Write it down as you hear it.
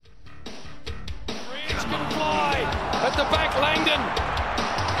Flags can fly. At the back, Langdon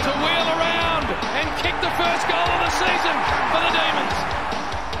to wheel around and kick the first goal of the season for the Demons.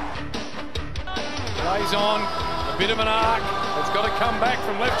 Plays on, a bit of an arc. It's got to come back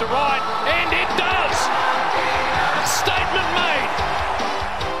from left to right, and it does. Statement made.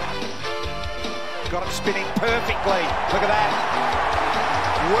 Got it spinning perfectly. Look at that.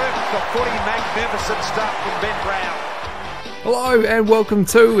 Work the footy, magnificent stuff from Ben Brown. Hello and welcome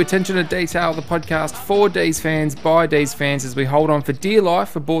to Attention to Detail, the podcast for D's fans by D's fans as we hold on for dear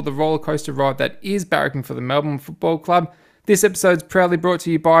life aboard the roller coaster ride that is barracking for the Melbourne Football Club. This episode is proudly brought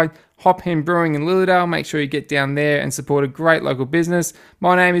to you by Hop Hen Brewing in Lilydale. Make sure you get down there and support a great local business.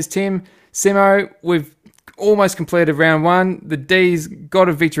 My name is Tim. Simo, we've almost completed round one. The D's got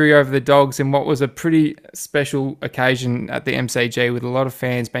a victory over the Dogs in what was a pretty special occasion at the MCG, with a lot of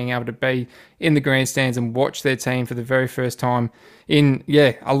fans being able to be in the grandstands and watch their team for the very first time in,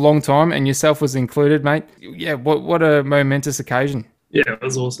 a long time, and yourself was included, mate. Yeah, what a momentous occasion. Yeah, it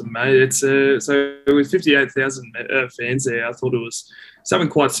was awesome, mate. It's so with 58,000 fans there, I thought it was something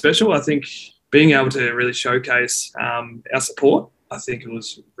quite special. I think being able to really showcase our support, I think it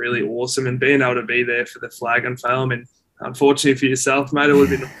was really awesome, and being able to be there for the flag unveil. I mean, unfortunately for yourself, mate, it would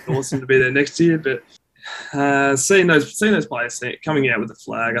have been awesome to be there next year. But seeing those players coming out with the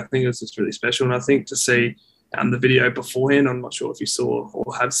flag, I think it was just really special. And I think to see the video beforehand, I'm not sure if you saw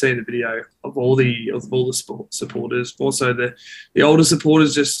or have seen the video of all the supporters, also the older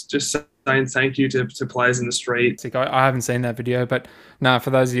supporters, just saying thank you to players in the street. I haven't seen that video, but no, for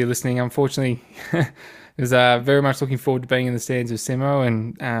those of you listening, unfortunately. I was very much looking forward to being in the stands with Simo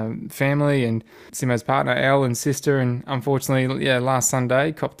and family and Simo's partner, Elle, and sister. And unfortunately, last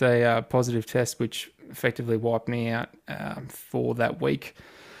Sunday, copped a positive test, which effectively wiped me out for that week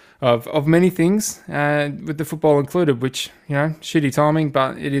of many things, with the football included, which, shitty timing,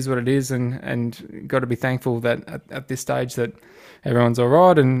 but it is what it is. And got to be thankful that at this stage that everyone's all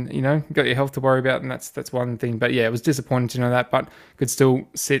right and, got your health to worry about, and that's one thing. But yeah, it was disappointing to know that, but could still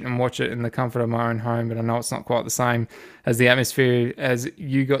sit and watch it in the comfort of my own home. But I know it's not quite the same as the atmosphere as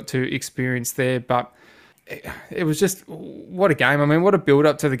you got to experience there. But it was just, what a game. I mean, what a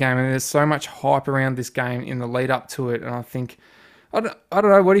build-up to the game. And there's so much hype around this game in the lead-up to it. And I think, I don't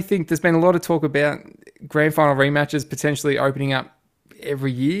know, what do you think? There's been a lot of talk about grand final rematches potentially opening up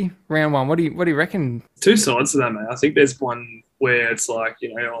every year, round one. What do you reckon? Two sides to that, mate. I think there's one where it's like,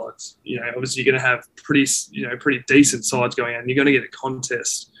 obviously you're going to have pretty decent sides going out, and you're going to get a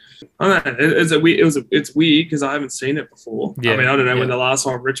contest. I don't know. It's weird because I haven't seen it before. Yeah, I mean, I don't know when the last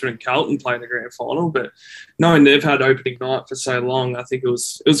time Richmond and Carlton played in the grand final, but knowing they've had opening night for so long, I think it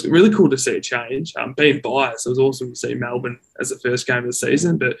was really cool to see a change. Being biased, it was awesome to see Melbourne as the first game of the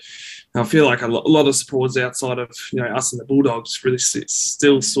season, but I feel like a lot of supporters outside of us and the Bulldogs really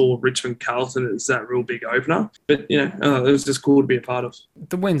still saw Richmond Carlton as that real big opener. But it was just cool to be a part of.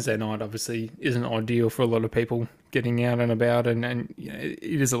 The Wednesday night obviously isn't ideal for a lot of people getting out and about, and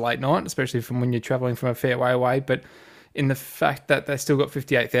it is a late night, especially from when you're travelling from a fair way away. But in the fact that they still got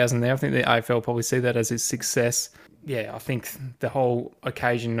 58,000 there, I think the AFL probably see that as a success. Yeah, I think the whole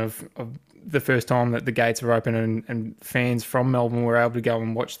occasion of the first time that the gates were open and fans from Melbourne were able to go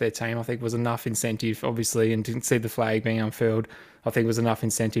and watch their team, I think was enough incentive, obviously, and to see the flag being unfurled, I think was enough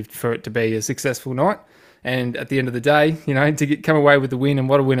incentive for it to be a successful night. And at the end of the day, to come away with the win, and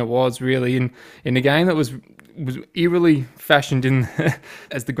what a win it was, really, in a game that was eerily fashioned in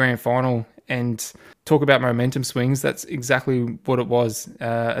as the grand final. And talk about momentum swings, that's exactly what it was,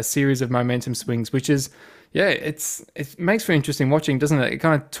 a series of momentum swings, which is, it makes for interesting watching, doesn't it? It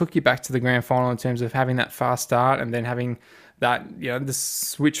kind of took you back to the grand final in terms of having that fast start and then having that, the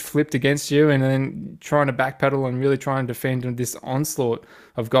switch flipped against you, and then trying to backpedal and really try and defend this onslaught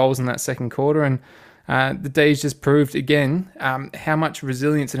of goals in that second quarter. And the D's just proved again how much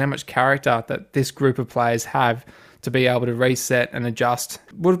resilience and how much character that this group of players have to be able to reset and adjust.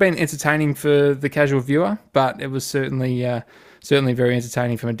 Would have been entertaining for the casual viewer, but it was certainly very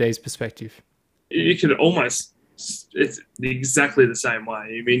entertaining from a D's perspective. You could almost, it's exactly the same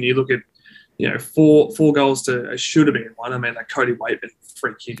way. I mean, you look at, four goals to should have been one. I mean, that Cody Waitman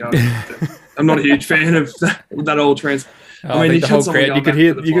free kick. I'm not a huge fan of that old trans. I mean, the whole crowd. You could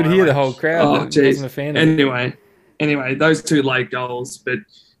hear the whole crowd. Oh, wasn't a fan of it. Anyway, those two late goals, but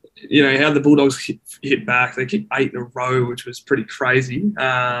how the Bulldogs hit back. They kicked 8 in a row, which was pretty crazy.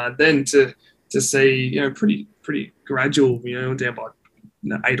 Then to see pretty gradual, down by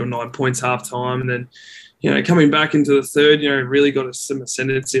 8 or 9 points half time, and then coming back into the third, really got us some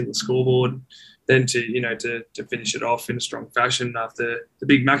ascendancy in the scoreboard. Then to finish it off in a strong fashion after the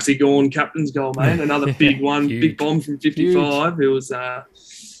big Maxi Gawn captain's goal, mate. Another big one, big bomb from 55. Huge. It was a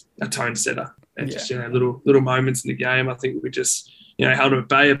tone setter. and just little moments in the game. I think we just held them at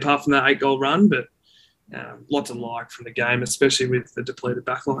bay apart from that 8-goal run, but lots of like from the game, especially with the depleted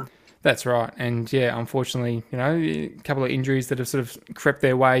backline. That's right. And yeah, unfortunately, a couple of injuries that have sort of crept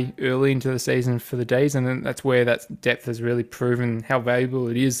their way early into the season for the D's. And then that's where that depth has really proven how valuable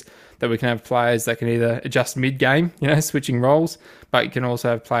it is that we can have players that can either adjust mid-game, switching roles, but you can also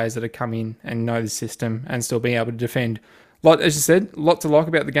have players that have come in and know the system and still being able to defend. As you said, a lot to like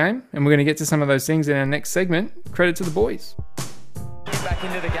about the game. And we're going to get to some of those things in our next segment. Credit to the boys. Back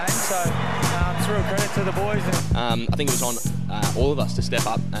into the game, so it's a real credit to the boys. I think it was on all of us to step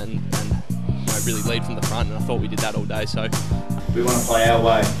up and really lead from the front, and I thought we did that all day. So we want to play our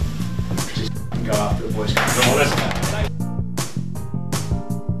way, just go after the boys.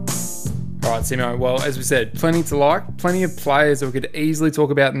 All right, Simo. Well, as we said, plenty to like, plenty of players that we could easily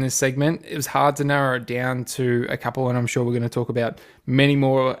talk about in this segment. It was hard to narrow it down to a couple, and I'm sure we're going to talk about many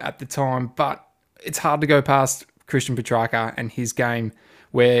more at the time, but it's hard to go past Christian Petrarca and his game,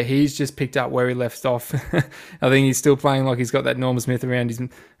 where he's just picked up where he left off. I think he's still playing like he's got that Norm Smith around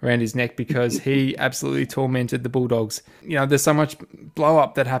his neck, because he absolutely tormented the Bulldogs. There's so much blow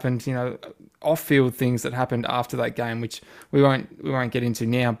up that happened, off-field things that happened after that game, which we won't get into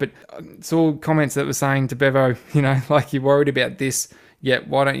now. But I saw comments that were saying to Bevo, like, you're worried about this, yet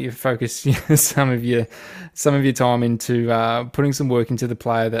why don't you focus some of your time into putting some work into the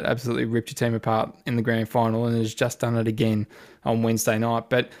player that absolutely ripped your team apart in the grand final and has just done it again on Wednesday night.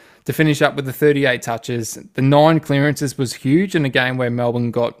 But to finish up with the 38 touches, the 9 clearances was huge in a game where Melbourne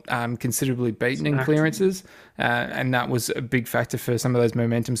got considerably beaten in clearances, and that was a big factor for some of those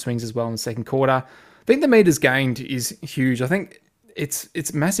momentum swings as well in the second quarter. I think the metres gained is huge. I think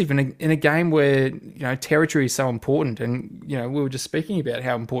it's massive in a game where territory is so important, and we were just speaking about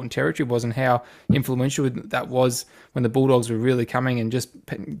how important territory was and how influential that was when the Bulldogs were really coming, and just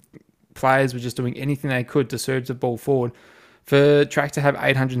players were just doing anything they could to surge the ball forward. For Track to have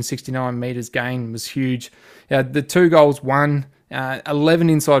 869 metres gain was huge. The 2 goals won, 11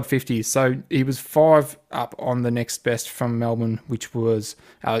 inside 50s, so he was 5 up on the next best from Melbourne, which was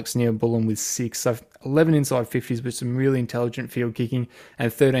Alex Neil-Bullen with 6. So 11 inside 50s with some really intelligent field kicking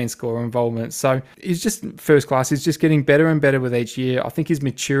and 13 score involvement. So he's just first class. He's just getting better and better with each year. I think his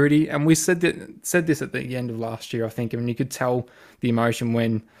maturity, and we said this at the end of last year, I think, and you could tell the emotion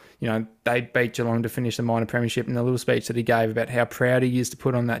when they beat Geelong to finish the minor premiership, and the little speech that he gave about how proud he is to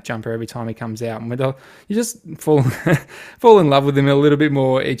put on that jumper every time he comes out. And you just fall in love with him a little bit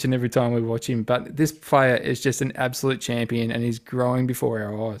more each and every time we watch him. But this player is just an absolute champion, and he's growing before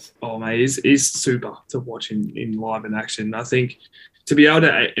our eyes. Oh, mate, he's super to watch in live in action. I think to be able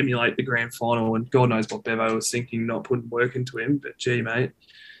to emulate the grand final, and God knows what Bevo was thinking, not putting work into him, but gee, mate,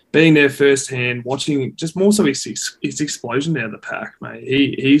 being there firsthand, watching just more so his explosion out of the pack, mate.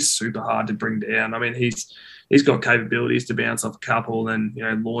 He's super hard to bring down. I mean, he's got capabilities to bounce off a couple and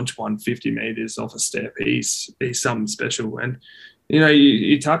launch 150 meters off a step. He's something special. And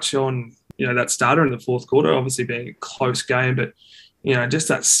you touch on that starter in the fourth quarter, obviously being a close game, but just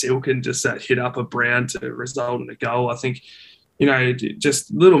that silk and just that hit up of Brown to result in a goal. I think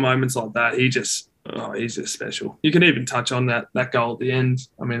just little moments like that. He's just special. You can even touch on that goal at the end.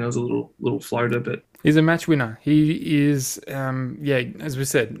 I mean, it was a little floater, but he's a match winner. He is, as we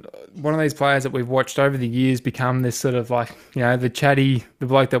said, one of these players that we've watched over the years become this sort of like, the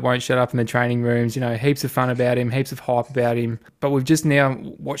bloke that won't shut up in the training rooms, heaps of fun about him, heaps of hype about him. But we've just now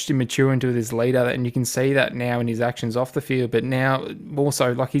watched him mature into this leader, and you can see that now in his actions off the field, but now more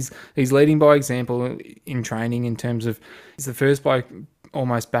so, like he's leading by example in training, in terms of he's the first bloke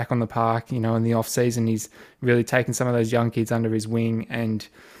almost back on the park, in the off season. He's really taken some of those young kids under his wing. And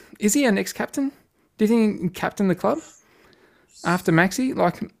is he our next captain? Do you think he can captain the club after Maxi?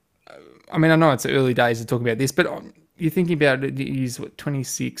 I know it's early days to talk about this, but you're thinking about it, he's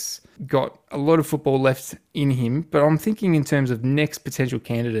 26, got a lot of football left in him, but I'm thinking in terms of next potential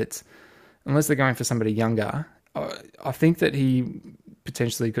candidates, unless they're going for somebody younger, I think that he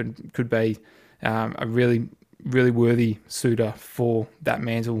potentially could be a really worthy suitor for that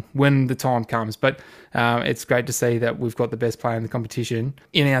mantle when the time comes. But it's great to see that we've got the best player in the competition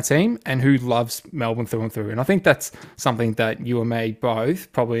in our team, and who loves Melbourne through and through. And I think that's something that you and me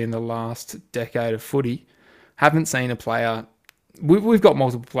both, probably in the last decade of footy, haven't seen a player. We've got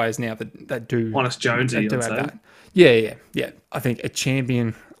multiple players now that do. Honest Jonesy, do have that. Yeah. I think a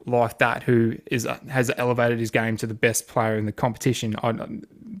champion like that who has elevated his game to the best player in the competition.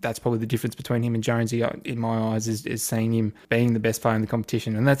 That's probably the difference between him and Jonesy, in my eyes, is seeing him being the best player in the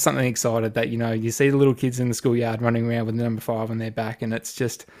competition. And that's something excited that, you see the little kids in the schoolyard running around with the number 5 on their back, and it's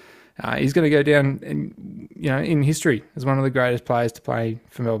just he's going to go down in history as one of the greatest players to play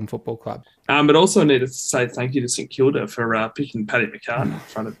for Melbourne Football Club. But also needed to say thank you to St Kilda for picking Paddy McCartan in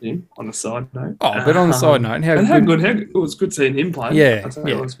front of him on the side note. Oh, but on the side note, it was good seeing him play. Yeah,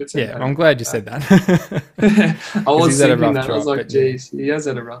 it was good seeing him. I'm glad you said that. I was thinking that. Drop, I was like, geez, he has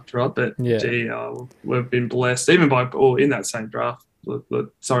had a rough drop, but we've been blessed, even in that same draft.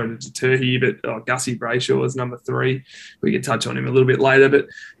 Sorry to deter you, but Gussie Brayshaw is number 3. We can touch on him a little bit later. But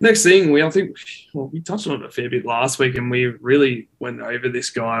next thing, we touched on it a fair bit last week, and we really went over this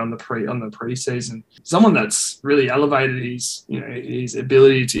guy on the preseason. Someone that's really elevated his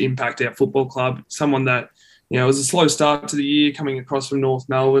ability to impact our football club. Someone that it was a slow start to the year coming across from North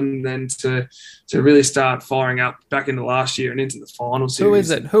Melbourne, then to really start firing up back into last year and into the final series.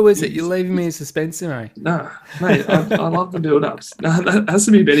 Who is it? You're leaving me in suspense, mate. No, mate, I love the build-ups. No, that has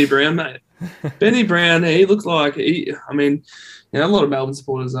to be Benny Brown, mate. Benny Brown, he looked like a lot of Melbourne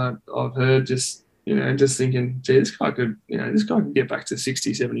supporters I've heard just thinking, gee, this guy could get back to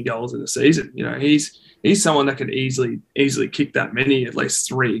 60, 70 goals in a season. He's someone that could easily kick that many, at least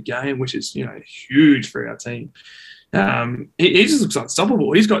 3 a game, which is, huge for our team. He just looks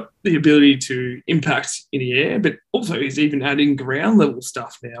unstoppable. He's got the ability to impact in the air, but also he's even adding ground level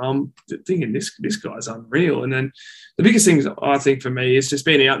stuff now. I'm thinking this guy's unreal. And then the biggest thing I think for me is just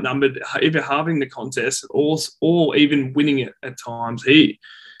being outnumbered, either halving the contest or even winning it at times.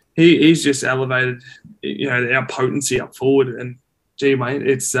 He's just elevated, our potency up forward. And gee, mate,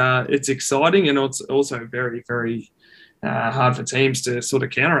 it's exciting, and it's also very, very hard for teams to sort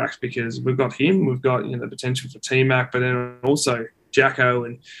of counteract, because we've got him, we've got the potential for T-Mac, but then also Jacko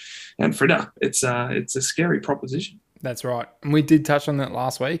and Frida. It's a scary proposition. That's right. And we did touch on that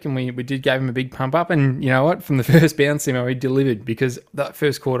last week, and we did give him a big pump up. And you know what? From the first bounce, he delivered, because that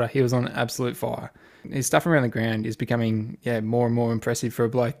first quarter he was on absolute fire. His stuff around the ground is becoming more and more impressive for a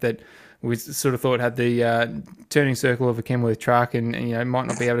bloke that we sort of thought had the turning circle of a Kenworth truck and might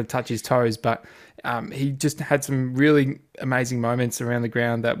not be able to touch his toes, but he just had some really amazing moments around the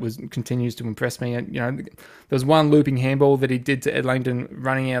ground that continues to impress me. And there was one looping handball that he did to Ed Langdon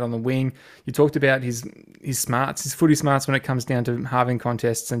running out on the wing. You talked about his smarts, his footy smarts when it comes down to halving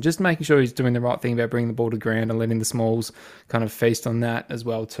contests, and just making sure he's doing the right thing about bringing the ball to ground and letting the smalls kind of feast on that as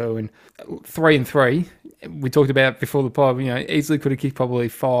well too. And 3 and 3, we talked about before the pod, easily could have kicked probably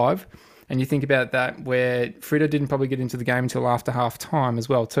 5. And you think about that, where Frida didn't probably get into the game until after half time as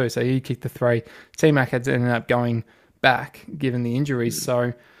well too. So he kicked the 3. T-Mac had ended up going back given the injuries.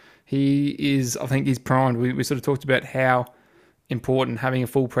 So I think he's primed. We sort of talked about how important having a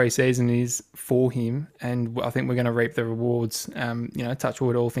full pre-season is for him. And I think we're going to reap the rewards, touch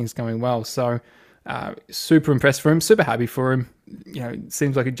wood, all things going well. So super impressed for him, super happy for him.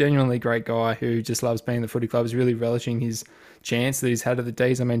 Seems like a genuinely great guy who just loves being in the footy club, is really relishing his chance that he's had at the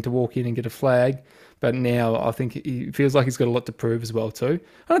D's. To walk in and get a flag, but now I think he feels like he's got a lot to prove as well too.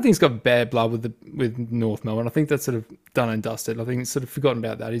 I don't think he's got bad blood with North Melbourne. I think that's sort of done and dusted. I think he's sort of forgotten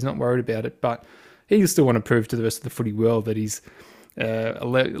about that. He's not worried about it, but he still want to prove to the rest of the footy world that he's a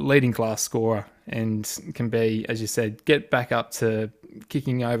leading class scorer and can be, as you said, get back up to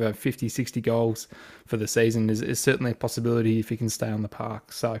kicking over 50, 60 goals for the season is certainly a possibility if he can stay on the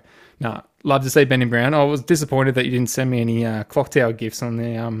park. So, love to see Benny Brown. I was disappointed that you didn't send me any clock tower gifts on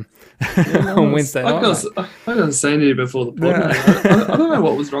the on Wednesday night. I got to say to you before the pod, I don't know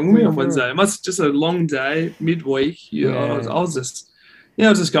what was wrong with me on Wednesday. It must just a long day, midweek. I was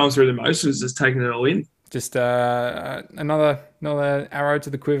just going through the motions, just taking it all in. Just another arrow to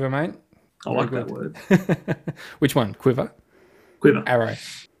the quiver, mate. I like that word. Which one? Quiver? Quiver. Arrow.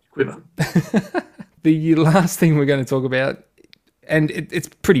 Quiver. The last thing we're going to talk about, and it's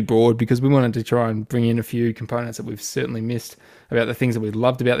pretty broad because we wanted to try and bring in a few components that we've certainly missed about the things that we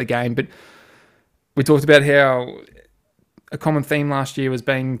loved about the game, but we talked about how a common theme last year was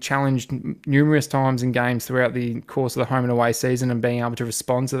being challenged numerous times in games throughout the course of the home and away season and being able to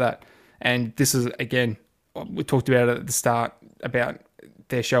respond to that. And this is, again, we talked about it at the start, about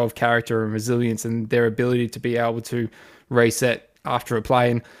their show of character and resilience and their ability to be able to reset after a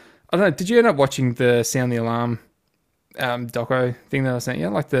play. And I don't know, did you end up watching the Sound the Alarm doco thing that I sent you?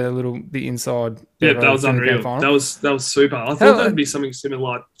 Like the inside. Yeah, that was unreal. That was super. I thought there'd be something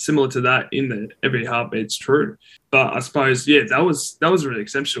similar to that in there. Every heartbeat's true. But I suppose, that was really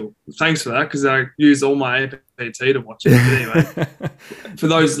exceptional. Thanks for that, because I used all my APT to watch it. But anyway, for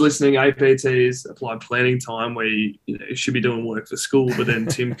those listening, APT is applied planning time, where you should be doing work for school, but then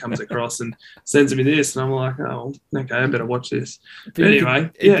Tim comes across and sends me this, and I'm like, oh, okay, I better watch this. But anyway,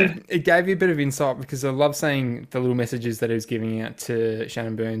 it gave you a bit of insight, because I love seeing the little messages that he was giving out to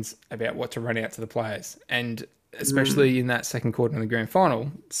Shannon Burns about what to run out to the players. And especially in that second quarter in the grand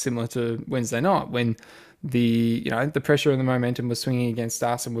final, similar to Wednesday night when the pressure and the momentum was swinging against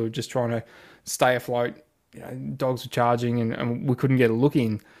us, and we were just trying to stay afloat. Dogs were charging, and we couldn't get a look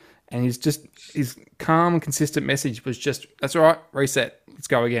in. And his calm and consistent message was just, that's all right, reset, let's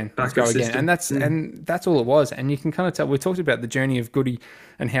go again, let's go again. And that's all it was. And you can kind of tell, we talked about the journey of Goody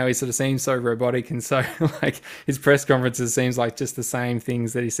and how he sort of seems so robotic and so like his press conferences seems like just the same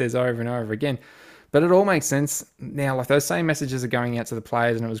things that he says over and over again. But it all makes sense now. Like those same messages are going out to the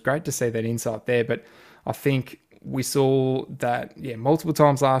players, and it was great to see that insight there. But I think we saw that, multiple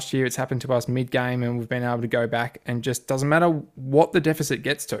times last year. It's happened to us mid-game, and we've been able to go back and just doesn't matter what the deficit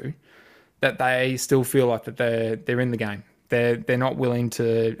gets to, that they still feel like that they're in the game. They're not willing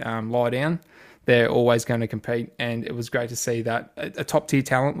to lie down. They're always going to compete, and it was great to see that a top-tier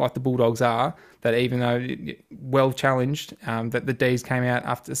talent like the Bulldogs are, that even though well challenged, that the D's came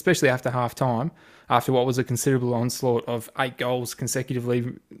out, especially after half-time, after what was a considerable onslaught of 8 goals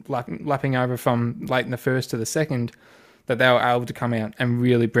consecutively lapping over from late in the first to the second, that they were able to come out and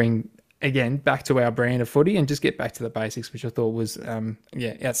really bring, again, back to our brand of footy and just get back to the basics, which I thought was,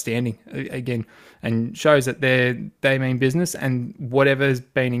 outstanding, again, and shows that they mean business, and whatever's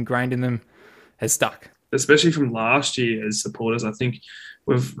been ingrained in them has stuck. Especially from last year as supporters, I think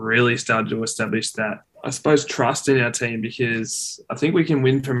we've really started to establish that, I suppose, trust in our team, because I think we can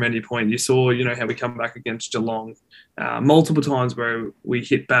win from any point. You saw, how we come back against Geelong multiple times where we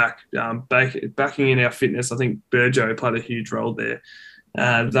hit back, backing in our fitness. I think Burjo played a huge role there.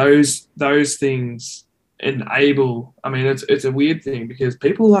 Those things enable. I mean, it's a weird thing because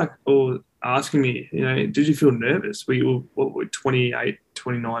people asking me, did you feel nervous? We were 28,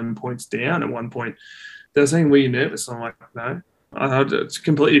 29 points down at one point. They're saying, were you nervous? I'm like, no. It's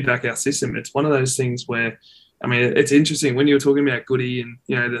completely back our system. It's one of those things where, I mean, it's interesting when you were talking about Goody and,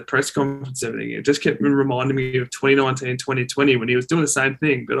 the press conference and everything, it just kept reminding me of 2019, 2020 when he was doing the same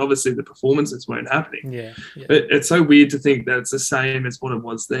thing, but obviously the performances weren't happening. Yeah. But it's so weird to think that it's the same as what it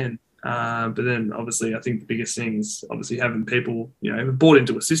was then. But then obviously I think the biggest thing is obviously having people, bought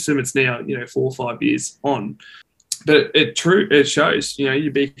into a system. It's now, 4 or 5 years on. But it shows,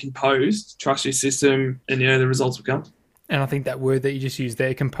 you be composed, trust your system, and, the results will come. And I think that word that you just used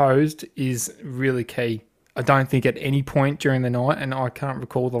there, composed, is really key. I don't think at any point during the night, and I can't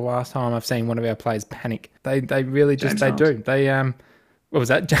recall the last time I've seen one of our players panic. They really just, they do. They, what was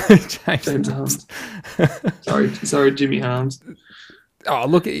that? James Harms. Sorry, Jimmy Harms. Oh,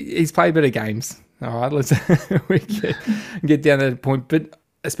 look, he's played better games. All right, let's we get down to the point. But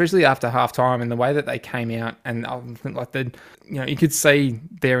especially after half-time and the way that they came out, and I think you could see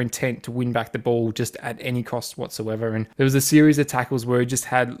their intent to win back the ball just at any cost whatsoever. And there was a series of tackles where he just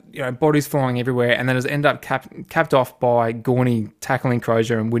had, bodies flying everywhere, and then it ended up capped off by Gorney tackling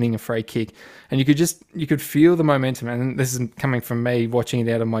Crozier and winning a free kick. And you could feel the momentum, and this is coming from me watching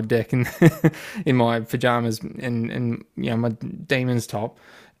it out of my deck and in my pajamas and my Demons top.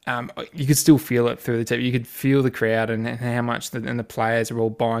 You could still feel it through the tape. You could feel the crowd and how much the players are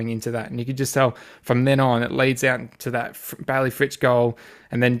all buying into that. And you could just tell from then on, it leads out to that Bailey Fritsch goal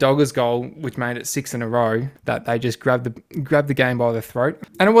and then Dogger's goal, which made it 6 in a row, that they just grabbed the game by the throat.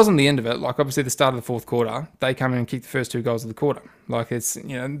 And it wasn't the end of it. Like, obviously, the start of the fourth quarter, they come in and kick the first 2 goals of the quarter. Like, it's,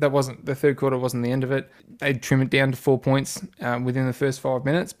 that wasn't, the third quarter wasn't the end of it. They'd trim it down to 4 points within the first 5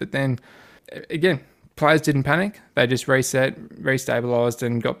 minutes. But then, again, players didn't panic. They just reset, restabilised,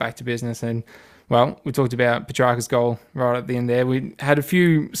 and got back to business. And, well, we talked about Petrarca's goal right at the end there. We had a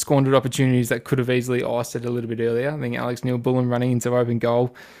few squandered opportunities that could have easily iced it a little bit earlier. I think Alex Neil-Bullen running into open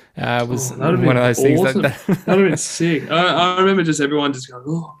goal was one of those things. That would have been sick. I remember just everyone just going,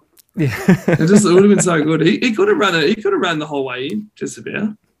 oh. Yeah. It would have been so good. He could have run it. He could have ran the whole way in, just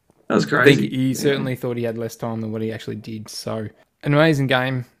about. That was crazy. I think he certainly thought he had less time than what he actually did. So, an amazing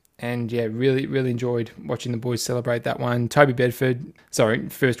game. And yeah, really, really enjoyed watching the boys celebrate that one. Toby Bedford,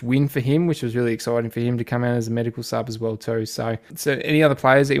 first win for him, which was really exciting for him to come out as a medical sub as well too. So any other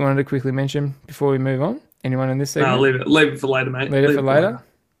players that you wanted to quickly mention before we move on? Anyone in this segment? Leave it for later, mate. Leave it for later?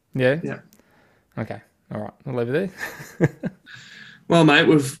 Yeah? Yeah. Okay. All right. I'll leave it there. Well, mate,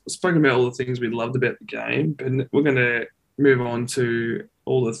 we've spoken about all the things we loved about the game, but we're going to move on to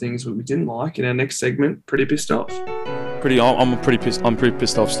all the things that we didn't like in our next segment, Pretty Pissed Off. I'm pretty pissed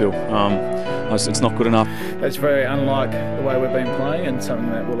off still. It's not good enough. That's very unlike the way we've been playing, and something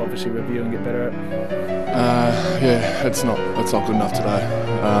that we'll obviously review and get better at. It's not good enough today.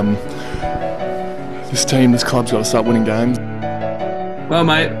 This club's got to start winning games. Well,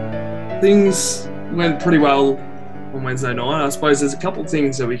 mate, things went pretty well on Wednesday night. I suppose there's a couple of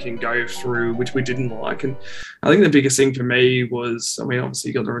things that we can go through which we didn't like, and I think the biggest thing for me was, I mean, obviously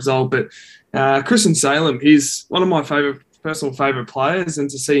you got the result, but Christian Salem, he's one of my personal favourite players, and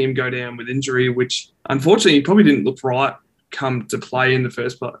to see him go down with injury, which unfortunately he probably didn't look right come to play in the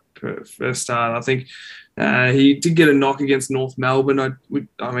first start. I think he did get a knock against North Melbourne. I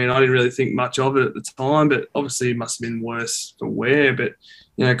didn't really think much of it at the time, but obviously it must have been worse for wear. But,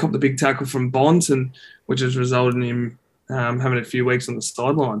 caught the big tackle from Bont, and which has resulted in him having a few weeks on the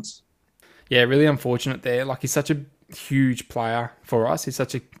sidelines. Yeah, really unfortunate there. Like, he's such a huge player for us. He's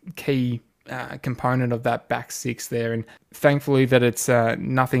such a key component of that back six there, and thankfully that it's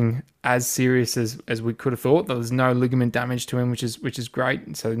nothing as serious as we could have thought. There was no ligament damage to him, which is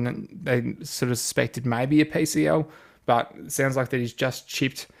great. So they sort of suspected maybe a PCL, but it sounds like that he's just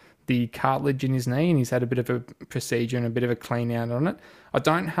chipped the cartilage in his knee, and he's had a bit of a procedure and a bit of a clean out on it.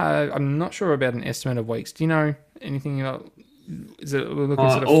 I'm not sure about an estimate of weeks. Do you know anything about? Is it looking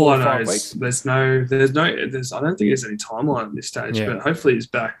sort of 4 or 5 weeks? There's I don't think there's any timeline at this stage, but hopefully he's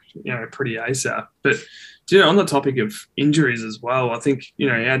back, pretty ASAP. But on the topic of injuries as well, I think,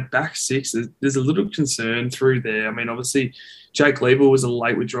 our back six, there's a little concern through there. I mean, obviously Jake Leibel was a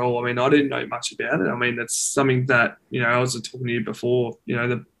late withdrawal. I mean, I didn't know much about it. I mean, that's something that, I was talking to you before,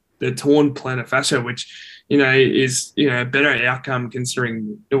 the torn plantar fascia, which, is, a better outcome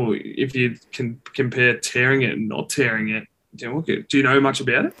considering if you can compare tearing it and not tearing it. Do you know much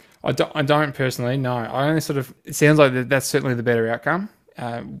about it? I don't personally, no. I only it sounds like that's certainly the better outcome,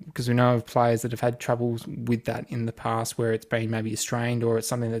 because we know of players that have had troubles with that in the past where it's been maybe strained or it's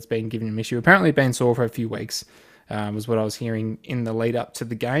something that's been given an issue. Apparently been sore for a few weeks, was what I was hearing in the lead up to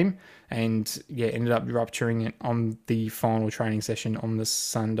the game, and ended up rupturing it on the final training session on the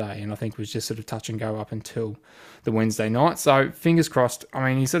Sunday, and I think was just sort of touch and go up until the Wednesday night. So fingers crossed. I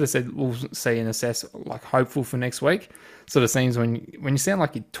mean, he sort of said we'll see and assess, like hopeful for next week. Sort of seems when you sound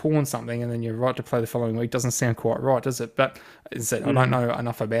like you're torn something and then you're right to play the following week, doesn't sound quite right, does it? But as I said, I don't know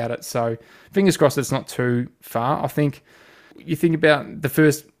enough about it. So fingers crossed it's not too far. I think you think about the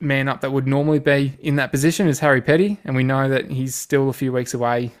first man up that would normally be in that position is Harry Petty, and we know that he's still a few weeks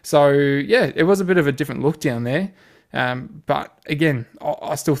away. So yeah, it was a bit of a different look down there. But again,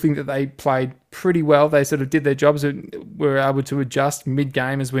 I still think that they played pretty well. They sort of did their jobs and were able to adjust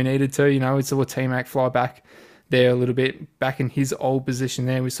mid-game as we needed to. We saw T-Mac fly back there a little bit, back in his old position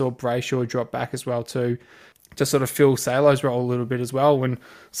there. We saw Brayshaw drop back as well too, just sort of fill Salo's role a little bit as well when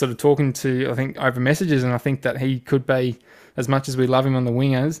sort of talking to, I think, over messages, and I think that he could be, as much as we love him on the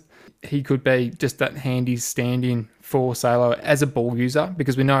wingers, he could be just that handy stand-in for Salo as a ball user,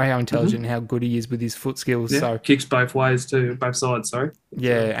 because we know how intelligent and how good he is with his foot skills. So kicks both ways too, both sides. Sorry.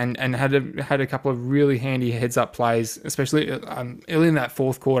 Yeah, and had a couple of really handy heads-up plays, especially early in that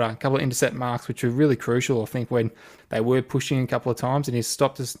fourth quarter. A couple of intercept marks, which were really crucial, I think, when they were pushing a couple of times, and he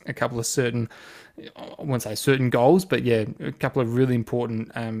stopped a couple of certain, I won't say certain goals, but yeah, a couple of really important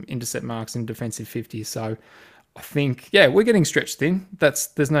intercept marks in defensive 50s. So I think, we're getting stretched thin.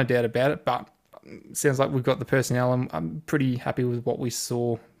 There's no doubt about it, but it sounds like we've got the personnel, and I'm pretty happy with what we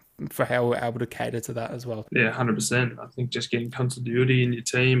saw for how we're able to cater to that as well. Yeah, 100%. I think just getting continuity in your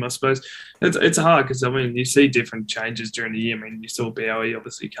team, I suppose, it's hard because, I mean, you see different changes during the year. I mean, you saw Bowie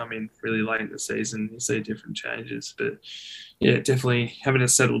obviously come in really late in the season. You see different changes, but yeah, definitely having a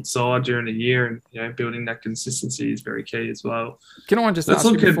settled side during the year and, building that consistency is very key as well. Can I just ask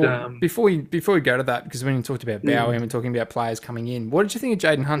you before we go to that, because when you talked about Bowie and we're talking about players coming in, what did you think of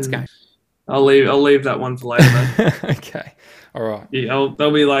Jaden Hunt's game? I'll leave that one for later, mate. Okay. All right. Yeah,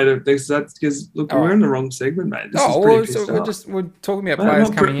 they'll be later. Because look, we're in the wrong segment, mate. We're talking about players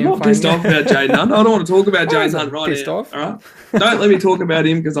coming in. I'm not pissed off about Jaden Hunt. I don't want to talk about Jaden Hunt right now. All right. Don't let me talk about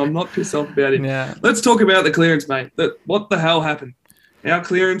him, because I'm not pissed off about him. Yeah. Let's talk about the clearance, mate. What the hell happened? Our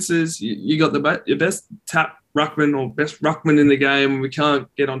clearances. You got your best tap ruckman or best ruckman in the game, and we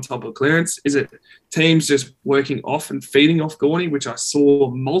can't get on top of clearance. Is it teams just working off and feeding off Gorney, which I saw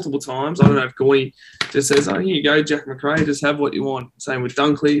multiple times? I don't know if Gorney just says, "Oh, here you go, Jack McRae, just have what you want." Same with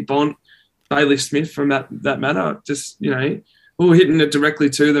Dunkley, Bont, Bailey Smith from that matter. Just, we were hitting it directly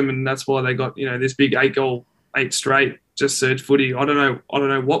to them, and that's why they got, this big 8-goal, 8 straight, just surge footy. I don't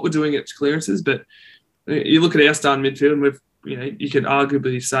know what we're doing at clearances, but you look at our starting midfield, and we've, you could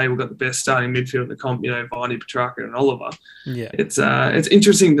arguably say we've got the best starting midfield in the comp, Viney, Petrarca and Oliver. Yeah. It's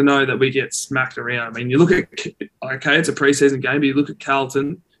interesting to know that we get smacked around. I mean, you look at, okay, it's a preseason game, but you look at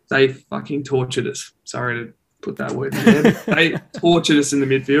Carlton, they fucking tortured us. Sorry to put that word in there. They tortured us in the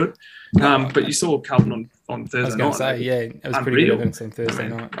midfield. But you saw Carlton on Thursday night. I was going to say, yeah, it was pretty good on Thursday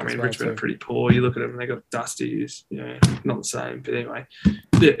night. I mean, Richmond are pretty poor. You look at them and they got Dusty, who's, not the same. But anyway,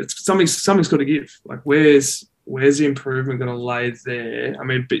 yeah, something's got to give. Like, where's where's the improvement going to lay there? I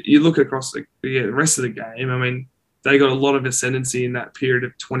mean, but you look across the rest of the game. I mean, they got a lot of ascendancy in that period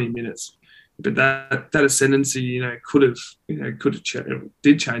of 20 minutes. But that ascendancy,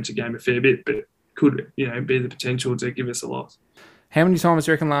 did change the game a fair bit, but could, be the potential to give us a loss. How many times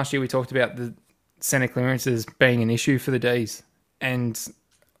do you reckon last year we talked about the centre clearances being an issue for the Ds? And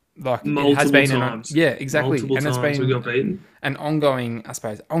like multiple it has been times. Yeah, exactly. Multiple and it's times been we got beaten. An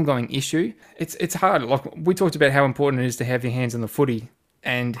ongoing issue. It's hard. Like we talked about how important it is to have your hands on the footy,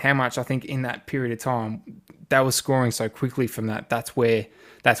 and how much I think in that period of time they were scoring so quickly from that. That's where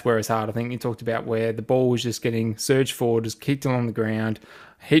it's hard. I think you talked about where the ball was just getting surged forward, just kicked along the ground,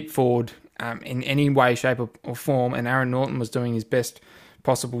 hit forward in any way, shape or form, and Aaron Norton was doing his best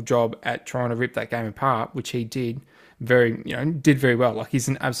possible job at trying to rip that game apart, which he did did very well. Like, he's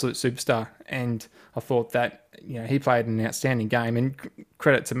an absolute superstar, and I thought that he played an outstanding game, and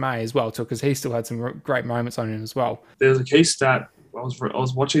credit to May as well too, because he still had some great moments on him as well. There was a key stat. I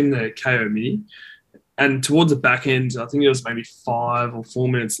was watching the KO Mini, and towards the back end, I think it was maybe 5 or 4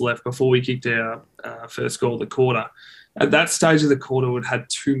 minutes left before we kicked our first goal of the quarter. At that stage of the quarter, we'd had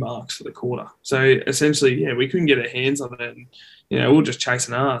 2 marks for the quarter. So essentially, we couldn't get our hands on it. And, we were just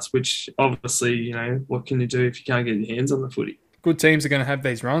chasing ass, which obviously, what can you do if you can't get your hands on the footy? Good teams are going to have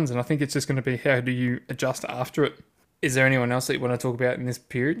these runs, and I think it's just going to be how do you adjust after it. Is there anyone else that you want to talk about in this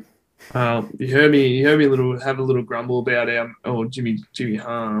period? You heard me have a little grumble about Jimmy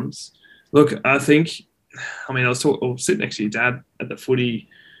Harms. Look, I was sitting next to your dad at the footy,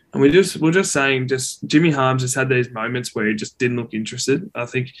 and we're just saying Jimmy Harms just had these moments where he just didn't look interested. I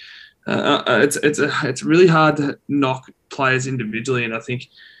think it's really hard to knock players individually, and I think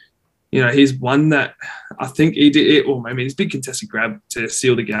he's one that I think he did it. Well, his big contested grab to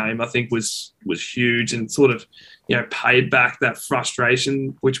seal the game I think was huge, and sort of paid back that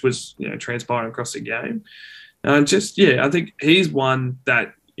frustration which was transpiring across the game. I think he's one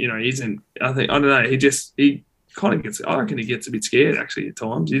that isn't. I don't know. He kind of gets. I reckon he gets a bit scared actually at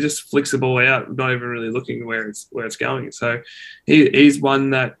times. He just flicks the ball out, not even really looking where it's going. So he's one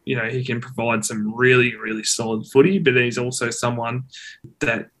that he can provide some really, really solid footy, but he's also someone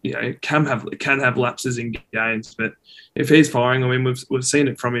that can have lapses in games. But if he's firing, we've seen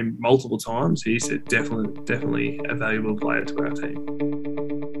it from him multiple times. He's definitely a valuable player to our team.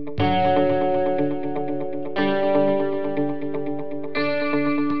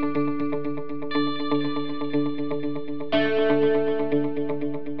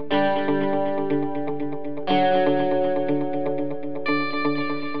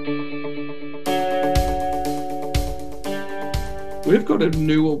 We've got a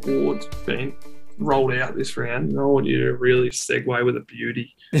new award being rolled out this round, and I want you to really segue with a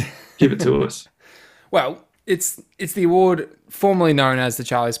beauty. Give it to us. Well, it's the award formerly known as the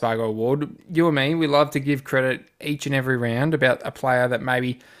Charlie Spargo Award. You and me, we love to give credit each and every round about a player that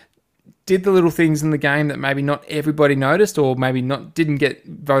maybe did the little things in the game that maybe not everybody noticed, or maybe didn't get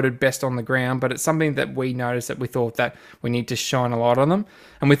voted best on the ground, but it's something that we noticed that we thought that we need to shine a light on them.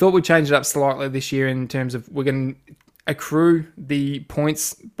 And we thought we'd change it up slightly this year in terms of we're going to accrue the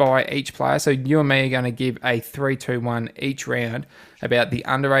points by each player. So you and me are going to give a 3-2-1 each round about the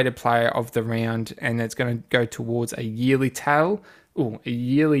underrated player of the round, and it's going to go towards a yearly tally.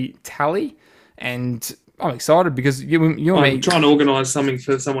 And I'm excited because you and me... I'm trying to organise something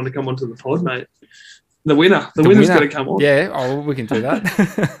for someone to come onto the pod, mate. The winner's going to come on. Yeah, we can do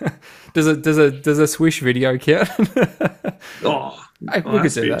that. Does a swish video count? We could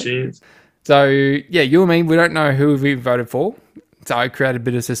do that. Chance. So, you and me, we don't know who we voted for. So I created a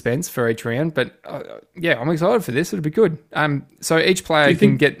bit of suspense for each round. But, I'm excited for this. It'll be good. So each player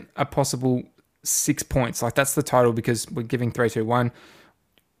can get a possible 6 points. Like, that's the total because we're giving 3-2-1.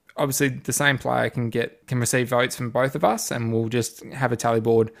 Obviously, the same player can receive votes from both of us, and we'll just have a tally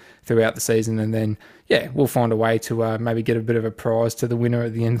board throughout the season, and then we'll find a way to maybe get a bit of a prize to the winner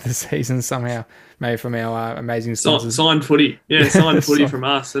at the end of the season somehow, maybe from our amazing sponsors. Signed footy, signed footy from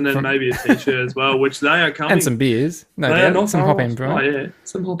us, and then maybe a t-shirt as well, which they are coming, and some beers, no doubt, some Hop End Brewing.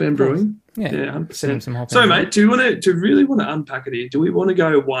 Some Hop End Brewing. Yeah, 100%. So, mate, do you really want to unpack it here? Do we want to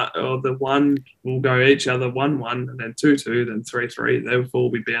go one? We'll go each other 1-1, and then 2-2, then 3-3. Therefore,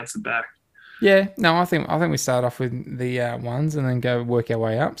 we bounce it back. Yeah, no, I think we start off with the ones and then go work our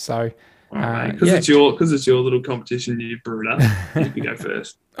way up. So, because it's your little competition you've brewed up, you can go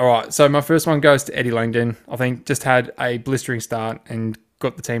first. All right, so my first one goes to Eddie Langdon. I think just had a blistering start and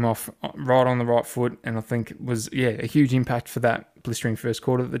got the team off right on the right foot, and I think it was a huge impact for that blistering first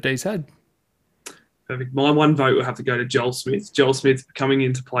quarter that the D's had. Perfect. My one vote will have to go to Joel Smith. Joel Smith coming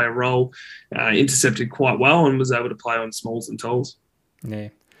in to play a role, intercepted quite well and was able to play on smalls and talls. Yeah.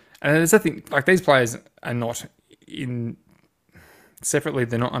 And there's, I think, like, these players are not in separately,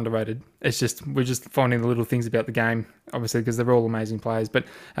 they're not underrated. It's just, we're just finding the little things about the game, obviously, because they're all amazing players. But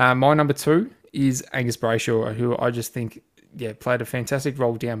my number 2 is Angus Brayshaw, who I just think, played a fantastic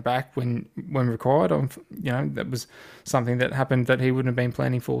role down back when required. That was something that happened that he wouldn't have been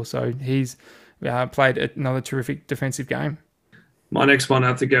planning for. So he's played another terrific defensive game. My next one, I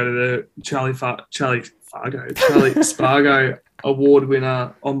have to go to the Charlie Spargo award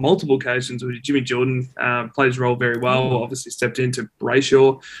winner on multiple occasions, with Jimmy Jordan. Played his role very well, obviously stepped into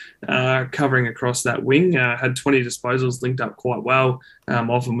Brayshaw, covering across that wing, had 20 disposals, linked up quite well,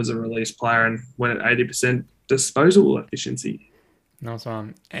 often was a release player and went at 80% disposal efficiency. Nice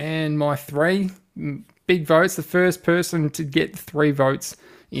one. And my 3 big votes, the first person to get 3 votes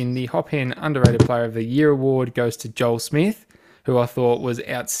in the Hop Hen Underrated Player of the Year award goes to Joel Smith, who I thought was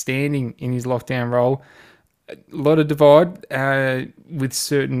outstanding in his lockdown role. A lot of divide with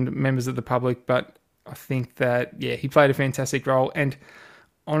certain members of the public, but I think that, he played a fantastic role. And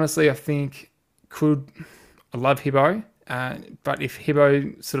honestly, I think I love Hibbo, but if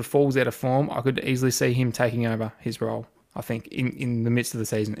Hibbo sort of falls out of form, I could easily see him taking over his role, I think, in the midst of the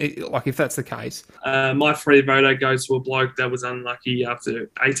season. If that's the case. My free voter goes to a bloke that was unlucky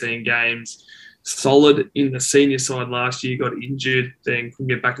after 18 games. Solid in the senior side last year, got injured, then couldn't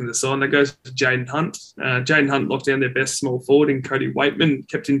get back into the side. And that goes to Jaden Hunt. Jaden Hunt locked down their best small forward in Cody Waitman,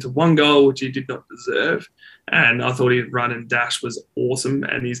 kept into 1 goal, which he did not deserve. And I thought his run and dash was awesome,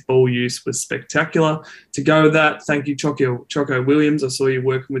 and his ball use was spectacular. To go with that, thank you, Choco Williams. I saw you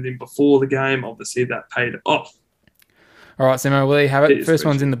working with him before the game. Obviously, that paid off. All right, Simo, well, there you have it. First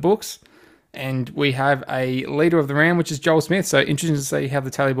one's in the books. And we have a leader of the round, which is Joel Smith. So interesting to see how the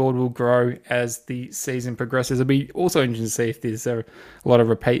tally board will grow as the season progresses. It'll be also interesting to see if there's a lot of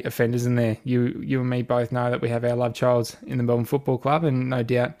repeat offenders in there. You and me both know that we have our love childs in the Melbourne Football Club, and no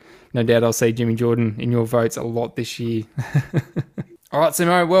doubt I'll see Jimmy Jordan in your votes a lot this year. All right,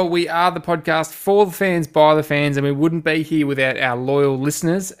 Simo. Well, we are the podcast for the fans, by the fans, and we wouldn't be here without our loyal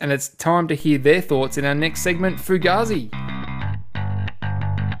listeners. And it's time to hear their thoughts in our next segment, Fugazi.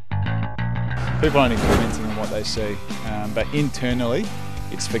 People are only commenting on what they see, but internally,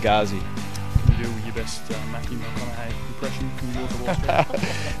 it's Fugazi. Can you do your best Matthew McConaughey impression from Wolf of Wall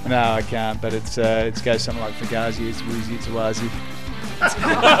Street? No, I can't, but it goes something like Fugazi, it's Woozy, it's Wazi.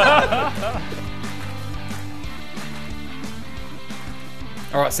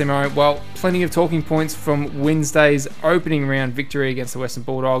 All right, Simo. Well, plenty of talking points from Wednesday's opening round victory against the Western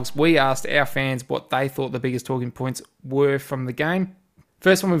Bulldogs. We asked our fans what they thought the biggest talking points were from the game.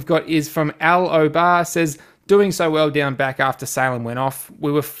 First one we've got is from Al Obar. Says, doing so well down back after Salem went off.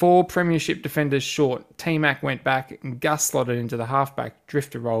 We were 4 premiership defenders short. T-Mac went back and Gus slotted into the halfback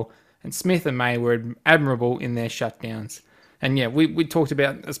drifter role. And Smith and May were admirable in their shutdowns. And we talked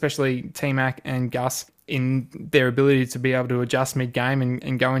about especially T-Mac and Gus in their ability to be able to adjust mid-game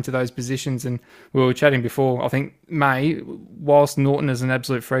and go into those positions. And we were chatting before, I think May, whilst Norton is an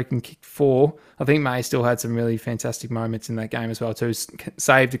absolute freak and kicked 4, I think May still had some really fantastic moments in that game as well too.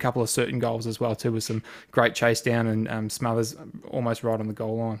 Saved a couple of certain goals as well too, with some great chase down and Smothers almost right on the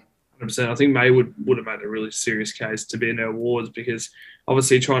goal line. 100%. I think May would have made a really serious case to be in our awards, because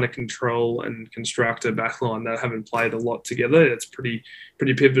obviously trying to control and construct a backline that haven't played a lot together, it's pretty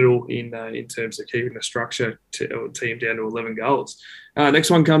pivotal in terms of keeping the structure team down to 11 goals.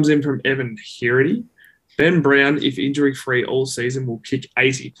 Next one comes in from Evan Hirity. Ben Brown, if injury-free all season, will kick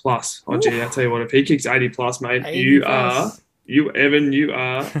 80 plus. Oh, gee, I tell you what, if he kicks 80 plus, mate, 80 you plus. You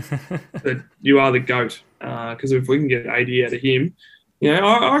are the GOAT. Because if we can get 80 out of him,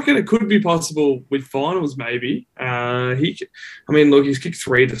 I reckon it could be possible with finals, maybe. He's kicked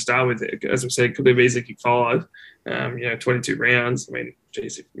 3 to start with. As we said, could have easily kicked 5. 22 rounds. I mean,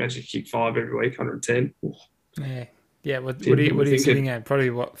 geez, imagine you kick 5 every week, 110. Yeah. Yeah, what are you sitting at? Probably,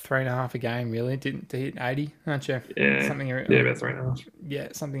 3.5 a game, really, to hit 80, aren't you? Yeah, about 3.5. Yeah,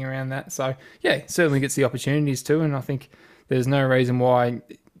 something around that. So, certainly gets the opportunities too, and I think there's no reason why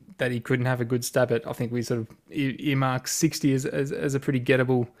that he couldn't have a good stab at. I think we sort of earmark 60 as a pretty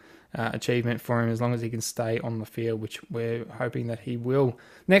gettable achievement for him, as long as he can stay on the field, which we're hoping that he will.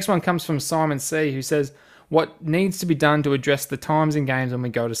 Next one comes from Simon C, who says, what needs to be done to address the times in games when we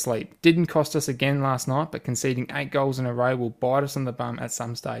go to sleep? Didn't cost us again last night, but conceding 8 goals in a row will bite us on the bum at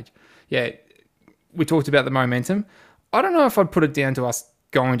some stage. Yeah, we talked about the momentum. I don't know if I'd put it down to us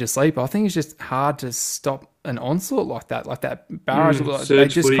going to sleep. I think it's just hard to stop an onslaught like that barrage. They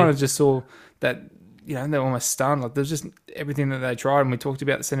just kind of just saw that, they're almost stunned. Like, there's just everything that they tried, and we talked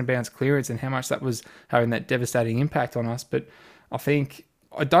about the centre bounce clearance and how much that was having that devastating impact on us. But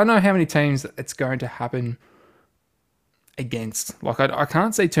I don't know how many teams it's going to happen against. Like, I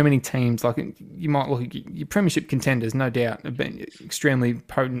can't see too many teams. Like, you might look at your premiership contenders, no doubt, have been extremely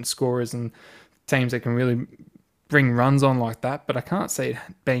potent scorers and teams that can really bring runs on like that, but I can't see it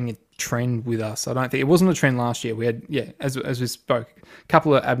being a trend with us. I don't think it wasn't a trend last year. We had, as we spoke, a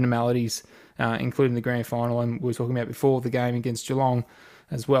couple of abnormalities, including the grand final, and we were talking about before the game against Geelong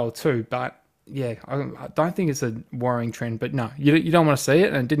as well too. But yeah, I don't think it's a worrying trend. But no, you don't want to see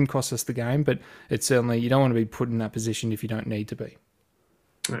it, and it didn't cost us the game. But it's certainly, you don't want to be put in that position if you don't need to be.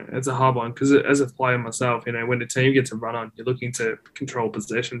 It's a hard one because as a player myself, when the team gets a run on, you're looking to control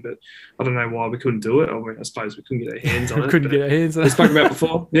possession, but I don't know why we couldn't do it. I suppose we couldn't get our hands on it. Couldn't get our hands on it. We spoke about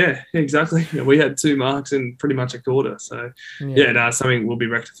before. Yeah, exactly. We had 2 marks in pretty much a quarter. So, something will be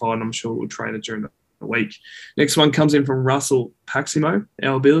rectified, and I'm sure we'll train it during the week. Next one comes in from Russell Paximo.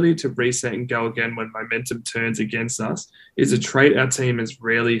 Our ability to reset and go again when momentum turns against us is a trait our team has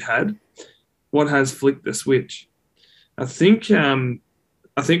rarely had. What has flicked the switch? I think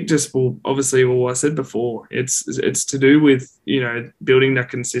just, obviously, I said before, it's to do with, building that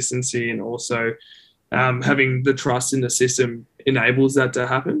consistency, and also having the trust in the system enables that to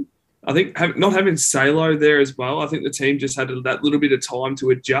happen. I think not having Salo there as well, I think the team just had that little bit of time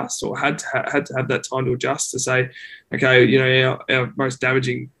to adjust, or had to have that time to adjust to say, okay, our most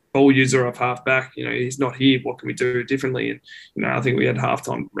damaging ball user off half back, he's not here. What can we do differently? And, I think we had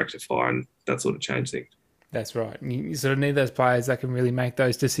halftime rectify, and that sort of changed things. That's right. You sort of need those players that can really make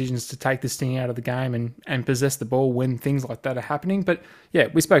those decisions to take the sting out of the game and possess the ball when things like that are happening. But yeah,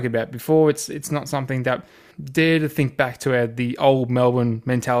 we spoke about it before. It's not something that dare to think back to the old Melbourne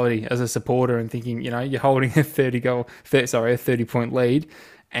mentality as a supporter and thinking, you're holding a 30-point lead.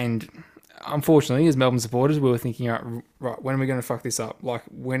 And unfortunately, as Melbourne supporters, we were thinking, right, when are we going to fuck this up? Like,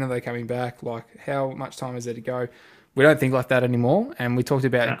 when are they coming back? Like, how much time is there to go? We don't think like that anymore, and we talked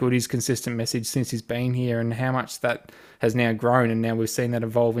about Goody's consistent message since he's been here and how much that has now grown, and now we've seen that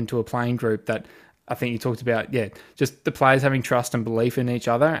evolve into a playing group that I think you talked about, just the players having trust and belief in each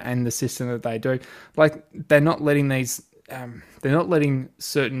other and the system that they do. Like, they're not letting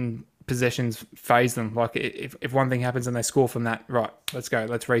certain possessions phase them. Like, if one thing happens and they score from that, right, let's go,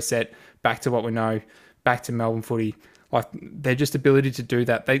 let's reset, back to what we know, back to Melbourne footy. Like, their just ability to do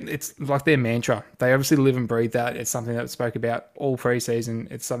that, it's like their mantra. They obviously live and breathe that. It's something that we spoke about all pre-season.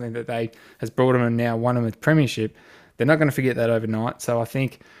 It's something that has brought them and now won them a premiership. They're not going to forget that overnight. So I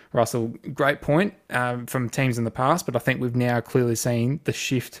think, Russell, great point from teams in the past, but I think we've now clearly seen the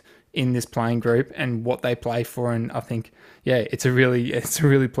shift in this playing group and what they play for. And I think, it's a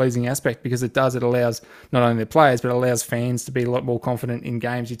really pleasing aspect because it allows not only the players, but it allows fans to be a lot more confident in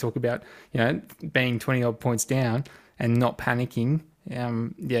games. You talk about, being 20 odd points down and not panicking.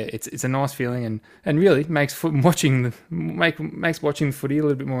 It's a nice feeling and really makes watching the footy a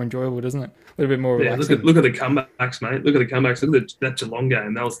little bit more enjoyable, doesn't it? A little bit more relaxing. Look at the comebacks, mate. Look at the comebacks. Look at that Geelong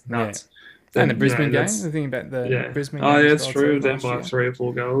game. That was nuts. Yeah. And the Brisbane game. The thing about the Brisbane game. Oh, yeah, it's true. Then by 3 or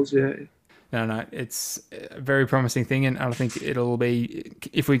 4 goals, yeah. No, it's a very promising thing, and I think it'll be,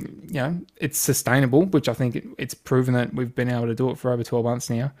 if we, it's sustainable, which I think it's proven that we've been able to do it for over 12 months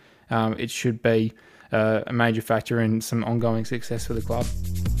now. It should be a major factor in some ongoing success for the club.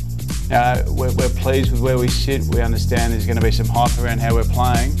 We're pleased with where we sit. We understand there's going to be some hype around how we're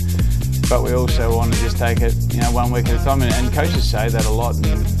playing, but we also want to just take it, 1 week at a time. And coaches say that a lot, and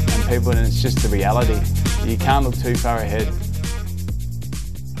people, and it's just the reality. You can't look too far ahead.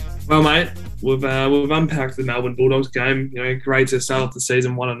 Well, mate, we've unpacked the Melbourne Bulldogs game. Great to start off the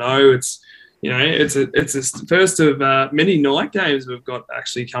season 1-0. It's a first of many night games we've got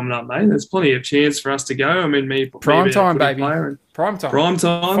actually coming up, mate. There's plenty of chance for us to go. I mean, prime time, baby. Prime time.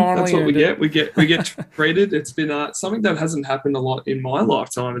 Finally, that's what we get. We get treated. It's been something that hasn't happened a lot in my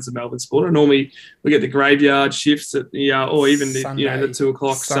lifetime as a Melbourne supporter. Normally, we get the graveyard shifts at the or even the 2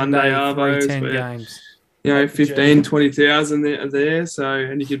 o'clock Sunday arvos. 10 games. 15, 20,000 there. So,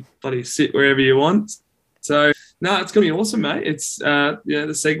 and you could bloody sit wherever you want. So, no, it's going to be awesome, mate. It's, the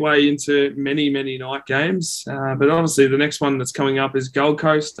segue into many, many night games. But obviously the next one that's coming up is Gold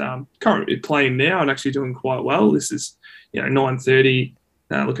Coast, currently playing now and actually doing quite well. This is, 9:30,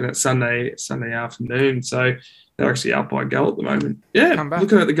 looking at Sunday afternoon. So they're actually up by a goal at the moment. Yeah,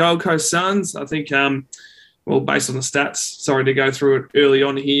 looking at the Gold Coast Suns, I think, based on the stats, sorry to go through it early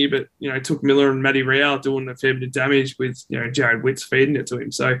on here, but, Took Miller and Matty Rao doing a fair bit of damage with, Jared Witts feeding it to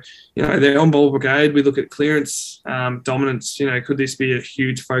him. So, they're on-ball brigade. We look at clearance, dominance. Could this be a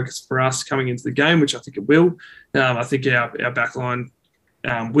huge focus for us coming into the game, which I think it will. I think our backline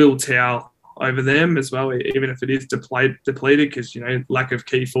will tower over them as well, even if it is depleted because, lack of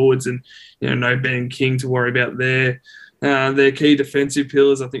key forwards and, no Ben King to worry about there. their key defensive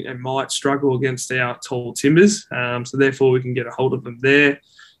pillars, I think they might struggle against our tall timbers. So therefore, we can get a hold of them there.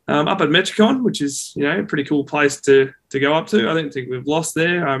 Up at Metricon, which is a pretty cool place to go up to. I don't think we've lost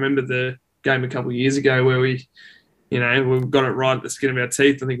there. I remember the game a couple of years ago where we've got it right at the skin of our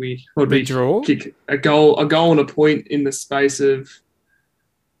teeth. I think we kick a goal and a point in the space of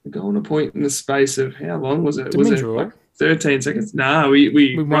how long was it? Did was we it draw? like 13 seconds? No,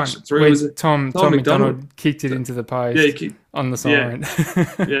 we rushed it through. Was it Tom McDonald kicked it into the post on the siren.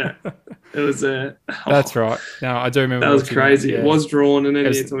 Yeah. It was That's right. No, I do remember that was crazy. It was drawn, and then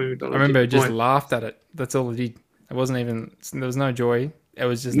Tommy McDonald. I remember just laughed at it. That's all it did. It wasn't even. There was no joy. It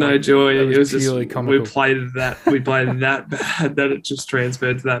was just no joy. It was purely just comical. we played that bad that it just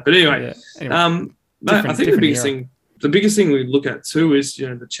transferred to that. But anyway, I think the biggest thing we look at too is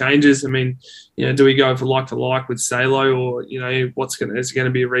the changes. I mean, do we go for like with Salo, or is it going to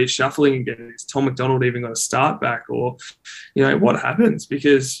be a reshuffling again? Is Tom McDonald even going to start back, or what happens?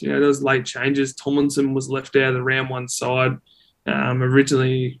 Because those late changes. Tomlinson was left out of the round one side.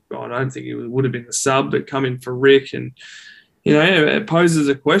 Originally, I don't think it would have been the sub, but come in for Rick, and it poses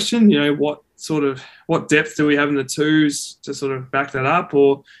a question. What depth do we have in the twos to sort of back that up,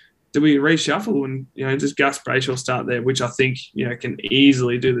 or do we reshuffle and just Gus Brayshaw start there, which I think can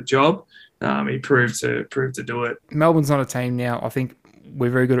easily do the job. He proved to do it. Melbourne's not a team now. I think we're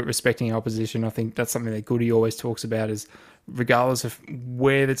very good at respecting our opposition. I think that's something that Goody always talks about, is regardless of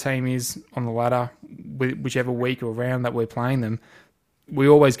where the team is on the ladder, whichever week or round that we're playing them, we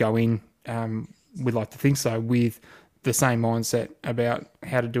always go in, we'd like to think so, with the same mindset about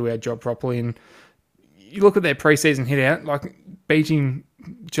how to do our job properly. And you look at their preseason hit out, like beating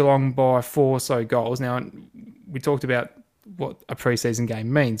Geelong by 4 or so goals. Now, we talked about what a preseason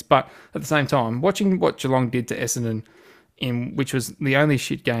game means, but at the same time, watching what Geelong did to Essendon, which was the only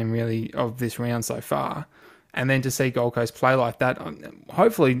shit game really of this round so far, and then to see Gold Coast play like that,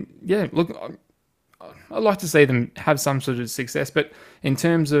 hopefully, look, I'd like to see them have some sort of success. But in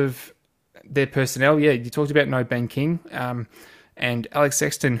terms of their personnel, you talked about no Ben King, and Alex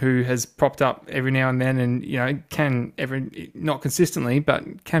Sexton, who has propped up every now and then, and can not consistently,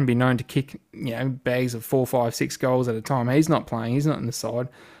 but can be known to kick bags of 4, 5, 6 goals at a time. He's not playing; he's not in the side.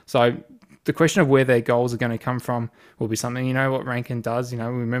 So the question of where their goals are going to come from will be something. What Rankin does. We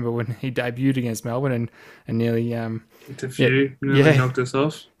remember when he debuted against Melbourne and nearly knocked us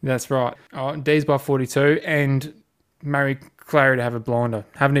off. That's right. D's by 42, and Murray Clary to have a blinder.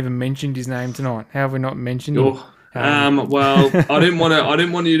 Haven't even mentioned his name tonight. How have we not mentioned him? Well, I didn't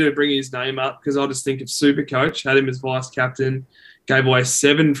want you to bring his name up, because I just think of Supercoach, had him as vice captain, gave away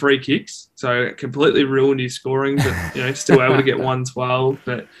 7 free kicks, so it completely ruined his scoring, but still able to get 112.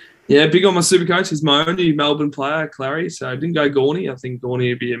 But big on my Supercoach. He's my only Melbourne player, Clary, so I didn't go Gorney. I think Gorney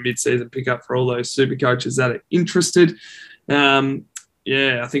would be a mid-season pickup for all those Supercoaches that are interested. I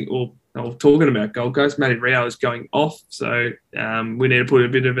think talking about Gold Coast, Matty Rio is going off, so we need to put a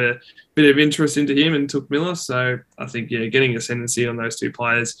bit of interest into him and Took Miller. So I think getting ascendancy on those 2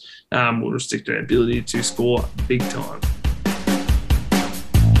 players will restrict their ability to score big time.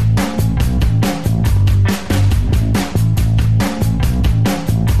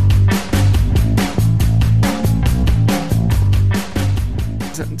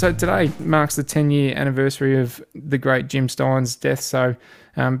 So today marks the 10-year anniversary of the great Jim Stein's death. So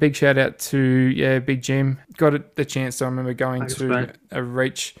big shout out to Big Jim. Got the chance to, I remember going a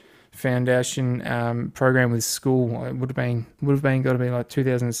Reach Foundation program with school. It would have been got to be like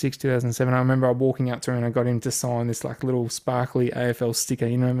 2006, 2007. I remember walking up to him and I got him to sign this like little sparkly AFL sticker.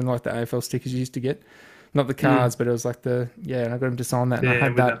 Like the AFL stickers you used to get, not the cards, but it was like and I got him to sign that.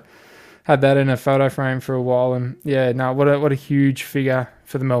 And I had that in a photo frame for a while, and what a huge figure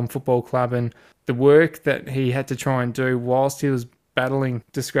for the Melbourne Football Club, and the work that he had to try and do whilst he was battling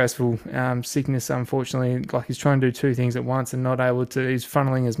disgraceful sickness. Unfortunately, like he's trying to do 2 things at once and not able to. He's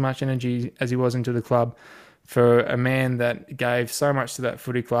funneling as much energy as he was into the club for a man that gave so much to that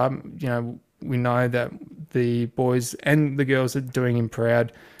footy club. We know that the boys and the girls are doing him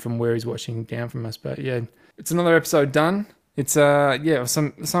proud from where he's watching down from us. But it's another episode done. It's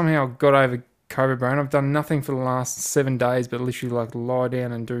somehow got over COVID brain. I've done nothing for the last 7 days, but literally like lie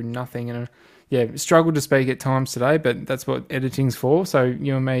down and do nothing. And struggled to speak at times today, but that's what editing's for. So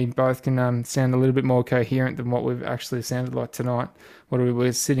you and me both can sound a little bit more coherent than what we've actually sounded like tonight.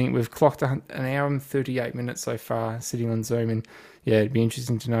 We've clocked an hour and 38 minutes so far sitting on Zoom, and it'd be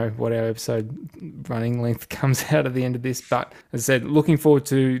interesting to know what our episode running length comes out at the end of this. But as I said, looking forward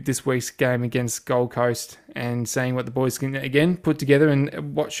to this week's game against Gold Coast and seeing what the boys can again put together,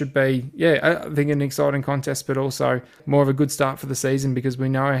 and what should be, I think an exciting contest, but also more of a good start for the season, because we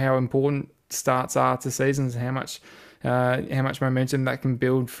know how important starts are to seasons, how much how much momentum that can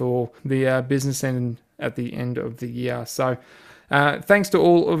build for the business end at the end of the year. So thanks to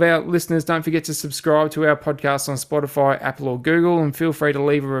all of our listeners. Don't forget to subscribe to our podcast on Spotify, Apple or Google, and feel free to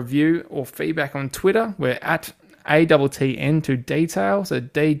leave a review or feedback on Twitter. We're at ATTN to Detail, so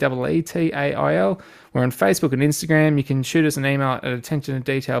DEETAIL. We're on Facebook and Instagram. You can shoot us an email at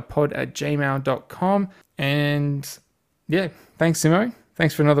attentiondetailpod@gmail.com. And yeah, thanks, Simo.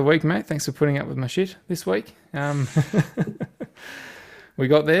 Thanks for another week, mate. Thanks for putting up with my shit this week. We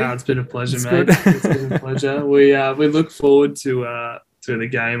got there. It's been a pleasure, mate. It's been a pleasure. We look forward to the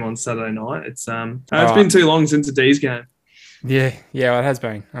game on Saturday night. It's been too long since the D's game. Yeah, well, it has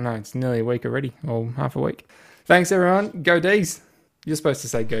been. I know, it's nearly a week already, or half a week. Thanks, everyone. Go D's. You're supposed to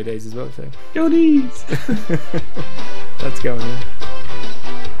say go D's as well, so. Go D's. Let's go in.